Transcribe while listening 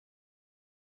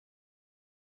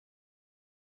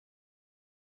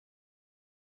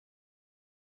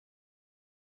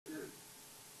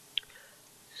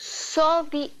solve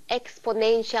the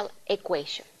exponential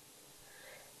equation.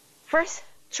 First,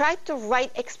 try to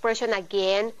write expression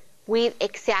again with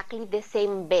exactly the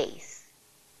same base.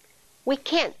 We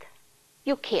can't.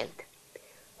 You can't.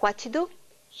 What to do?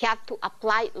 You have to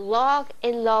apply log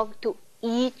and log to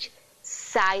each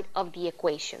side of the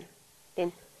equation.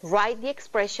 Then write the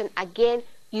expression again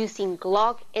using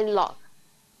log and log.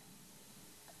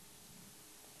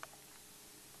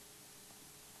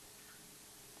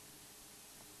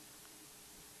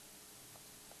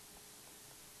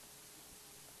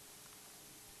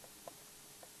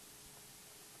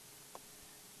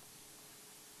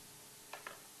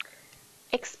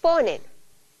 Exponent.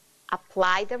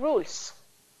 Apply the rules.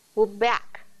 Move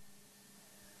back.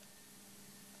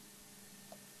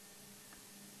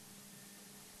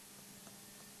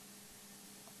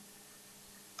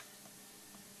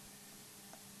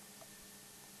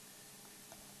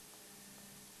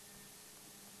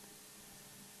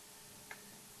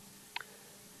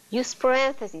 Use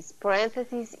parentheses.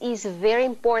 Parentheses is very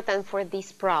important for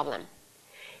this problem.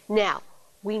 Now,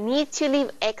 we need to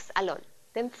leave x alone.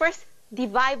 Then first,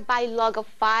 divide by log of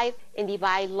 5 and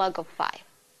divide log of 5.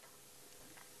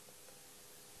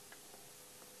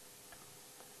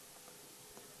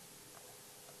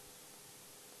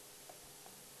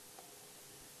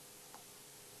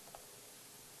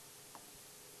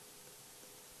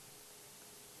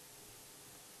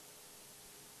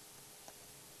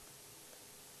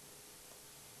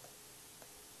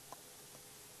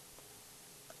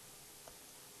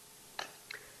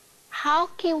 How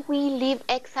can we leave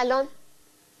x alone?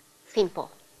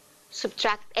 Simple.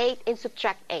 Subtract 8 and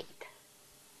subtract 8.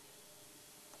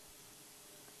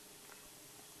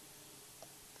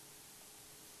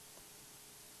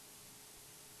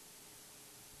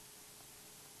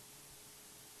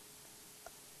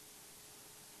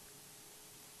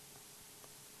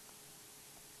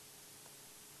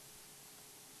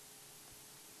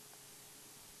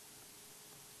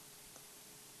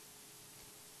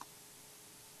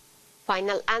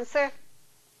 Final answer?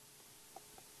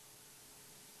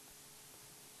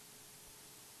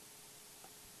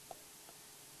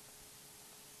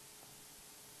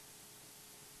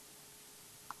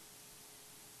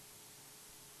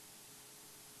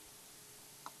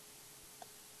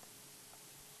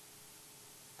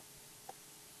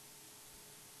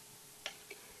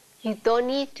 You don't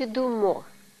need to do more.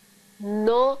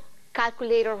 No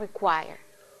calculator required.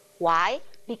 Why?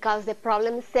 Because the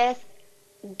problem says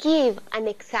give an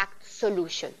exact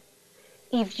solution.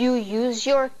 If you use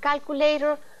your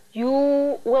calculator,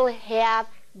 you will have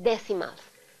decimals.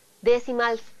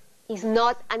 Decimals is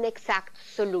not an exact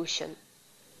solution.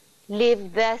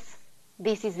 Leave this.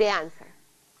 This is the answer.